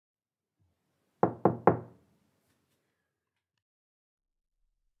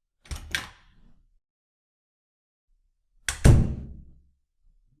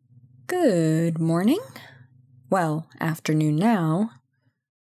Good morning. Well, afternoon now.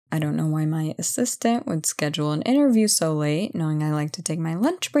 I don't know why my assistant would schedule an interview so late, knowing I like to take my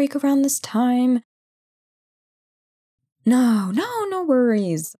lunch break around this time. No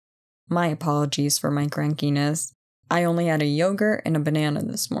worries. My apologies for my crankiness. I only had a yogurt and a banana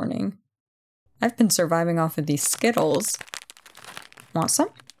this morning. I've been surviving off of these Skittles. Want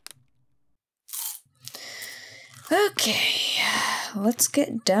some? Okay, let's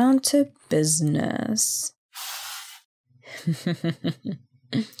get down to business.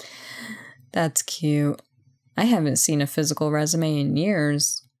 That's cute. I haven't seen a physical resume in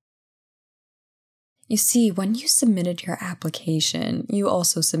years. You see, when you submitted your application, you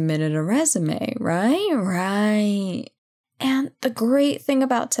also submitted a resume, right? Right. And the great thing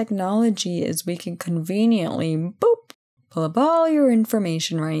about technology is we can conveniently, boop, pull up all your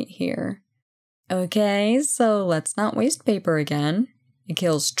information right here. Okay, so let's not waste paper again. It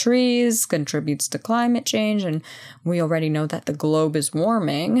kills trees, contributes to climate change, and we already know that the globe is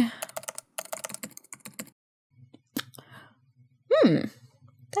warming.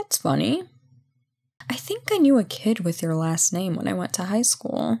 That's funny. I think I knew a kid with your last name when I went to high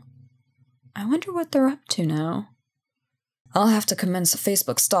school. I wonder what they're up to now. I'll have to commence a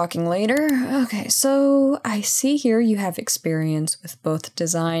Facebook stalking later. Okay, so I see here you have experience with both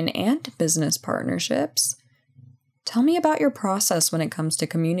design and business partnerships. Tell me about your process when it comes to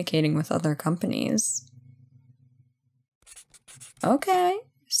communicating with other companies. Okay,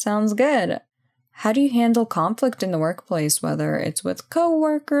 sounds good. How do you handle conflict in the workplace, whether it's with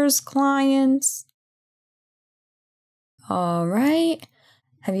coworkers, clients? All right.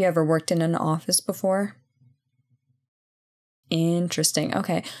 Have you ever worked in an office before? Interesting.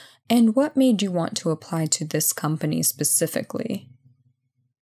 Okay. And what made you want to apply to this company specifically?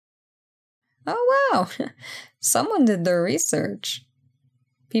 Oh, wow. Someone did their research.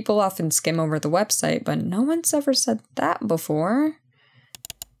 People often skim over the website, but no one's ever said that before.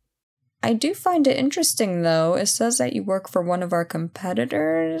 I do find it interesting, though. It says that you work for one of our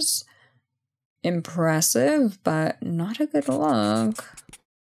competitors. Impressive, but not a good look.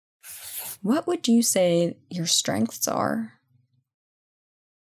 What would you say your strengths are?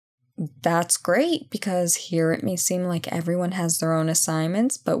 That's great, because here it may seem like everyone has their own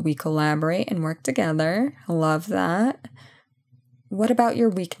assignments, but we collaborate and work together. I love that. What about your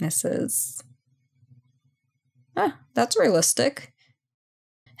weaknesses? That's realistic.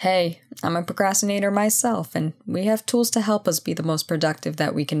 Hey, I'm a procrastinator myself, and we have tools to help us be the most productive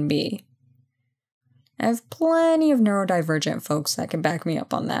that we can be. I have plenty of neurodivergent folks that can back me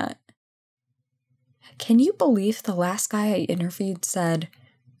up on that. Can you believe the last guy I interviewed said,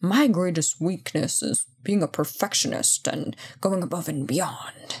 "My greatest weakness is being a perfectionist and going above and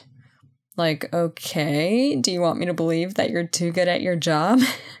beyond"? Like, okay, do you want me to believe that you're too good at your job?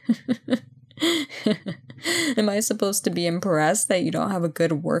 Am I supposed to be impressed that you don't have a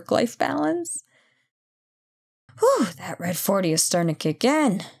good work-life balance? Whew, that red 40 is starting to kick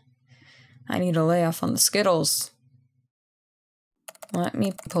in. I need a layoff on the Skittles. Let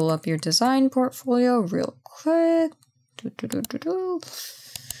me pull up your design portfolio real quick.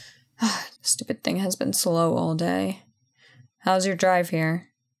 Stupid thing has been slow all day. How's your drive here?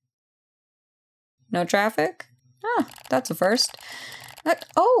 No traffic? That's a first.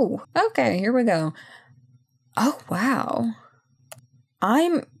 Oh, okay, here we go. Oh, wow.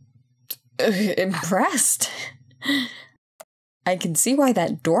 I'm impressed. I can see why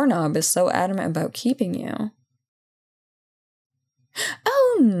that doorknob is so adamant about keeping you.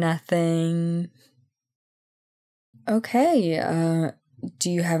 Oh, nothing. Okay,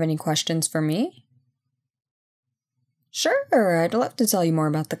 do you have any questions for me? Sure, I'd love to tell you more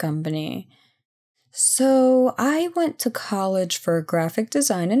about the company. So, I went to college for graphic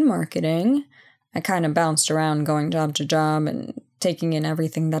design and marketing. I kind of bounced around going job to job and taking in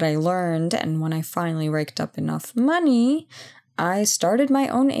everything that I learned, and when I finally raked up enough money, I started my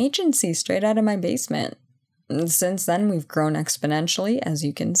own agency straight out of my basement. Since then, we've grown exponentially, as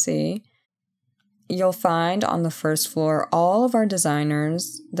you can see. You'll find on the first floor all of our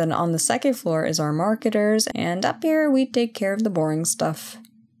designers, then on the second floor is our marketers, and up here we take care of the boring stuff.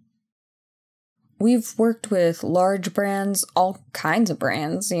 We've worked with large brands, all kinds of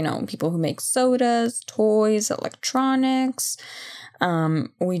brands, people who make sodas, toys, electronics.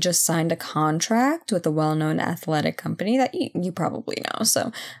 We just signed a contract with a well-known athletic company that you probably know.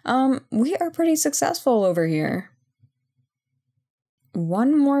 So, we are pretty successful over here.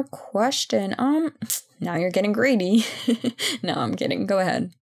 One more question. Now you're getting greedy. No, I'm kidding. Go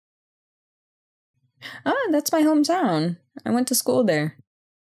ahead. That's my hometown. I went to school there.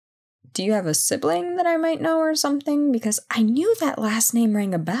 Do you have a sibling that I might know or something? Because I knew that last name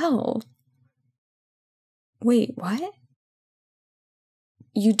rang a bell. Wait, what?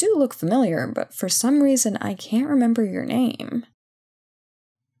 You do look familiar, but for some reason I can't remember your name.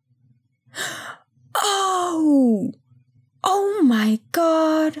 Oh! Oh my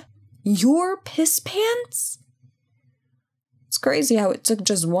god! You're Piss Pants? It's crazy how it took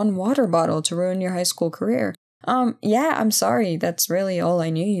just one water bottle to ruin your high school career. Yeah, I'm sorry. That's really all I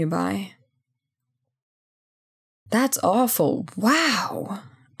knew you by. That's awful. Wow.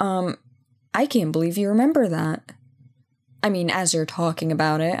 I can't believe you remember that. I mean, as you're talking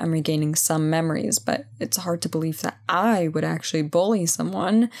about it, I'm regaining some memories, but it's hard to believe that I would actually bully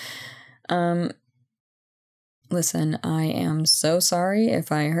someone. Listen, I am so sorry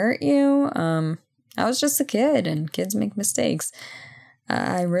if I hurt you. I was just a kid, and kids make mistakes.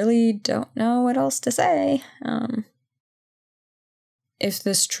 I really don't know what else to say. If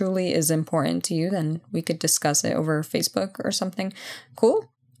this truly is important to you, then we could discuss it over Facebook or something.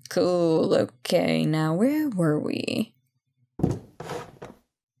 Cool? Cool, okay, now where were we?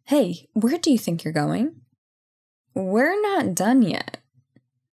 Hey, where do you think you're going? We're not done yet.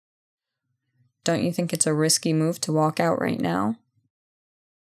 Don't you think it's a risky move to walk out right now?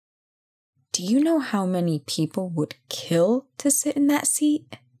 Do you know how many people would kill to sit in that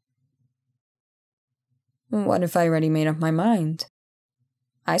seat? What if I already made up my mind?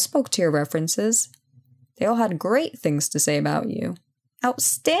 I spoke to your references. They all had great things to say about you.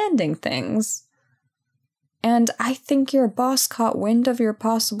 Outstanding things. And I think your boss caught wind of your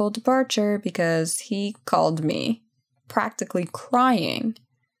possible departure because he called me, practically crying.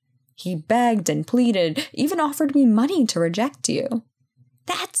 He begged and pleaded, even offered me money to reject you.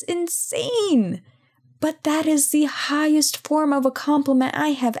 That's insane! But that is the highest form of a compliment I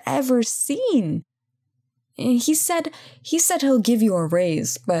have ever seen. He said he'll give you a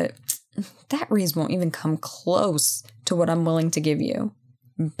raise, but that raise won't even come close to what I'm willing to give you.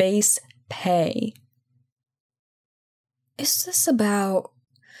 Base pay. Is this about...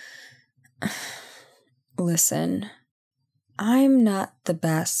 Listen, I'm not the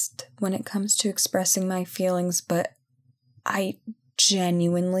best when it comes to expressing my feelings, but I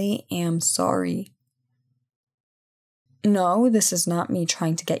genuinely am sorry. No, this is not me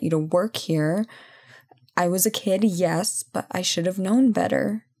trying to get you to work here. I was a kid, yes, but I should have known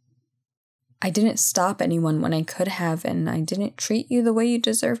better. I didn't stop anyone when I could have, and I didn't treat you the way you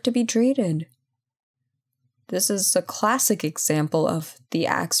deserve to be treated. This is a classic example of the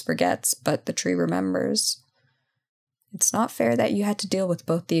axe forgets, but the tree remembers. It's not fair that you had to deal with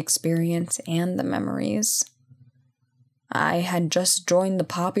both the experience and the memories. I had just joined the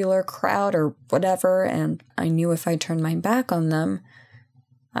popular crowd or whatever, and I knew if I turned my back on them,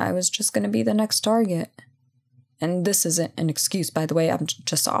 I was just going to be the next target. And this isn't an excuse, by the way, I'm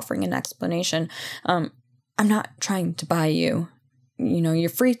just offering an explanation. I'm not trying to buy you. You know, you're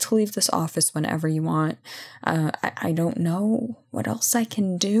free to leave this office whenever you want. I don't know what else I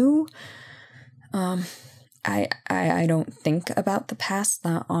can do. I don't think about the past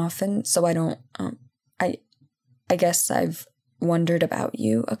that often, so I don't, I guess I've wondered about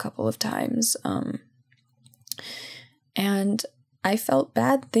you a couple of times, and I felt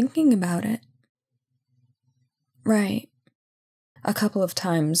bad thinking about it. Right. A couple of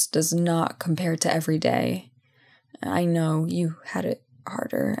times does not compare to every day. I know you had it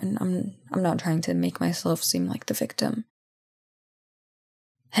harder, and I'm not trying to make myself seem like the victim.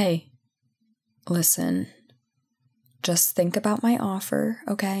 Hey, listen. Just think about my offer,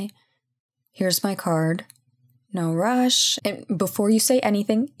 okay? Here's my card. No rush. And before you say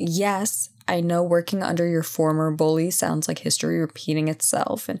anything, yes, I know working under your former bully sounds like history repeating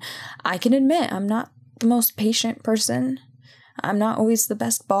itself, and I can admit I'm not the most patient person. I'm not always the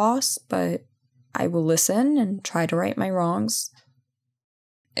best boss, but I will listen and try to right my wrongs.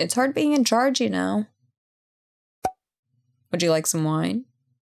 It's hard being in charge, you know. Would you like some wine?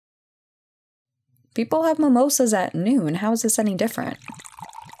 People have mimosas at noon. How is this any different?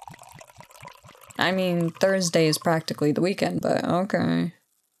 I mean, Thursday is practically the weekend, but okay.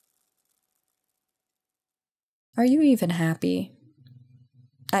 Are you even happy?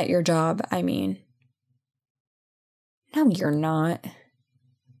 At your job, I mean. No, you're not.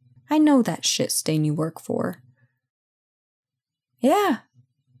 I know that shit stain you work for. Yeah.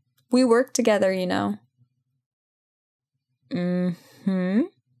 We work together, you know. Mm-hmm.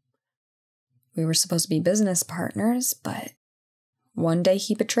 We were supposed to be business partners, but one day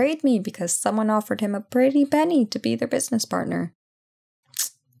he betrayed me because someone offered him a pretty penny to be their business partner.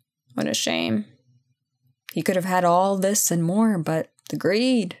 What a shame. He could have had all this and more, but the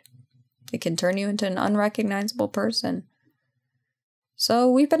greed, it can turn you into an unrecognizable person.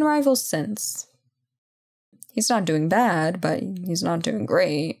 So we've been rivals since. He's not doing bad, but he's not doing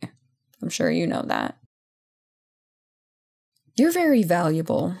great. I'm sure you know that. You're very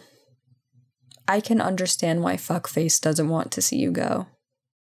valuable. I can understand why Fuckface doesn't want to see you go.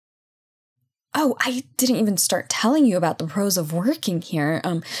 Oh, I didn't even start telling you about the pros of working here.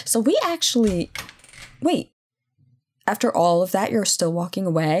 So we actually... Wait. After all of that, you're still walking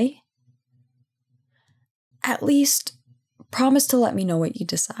away? At least, promise to let me know what you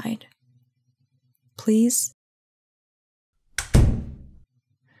decide. Please?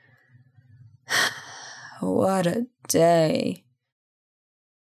 What a day.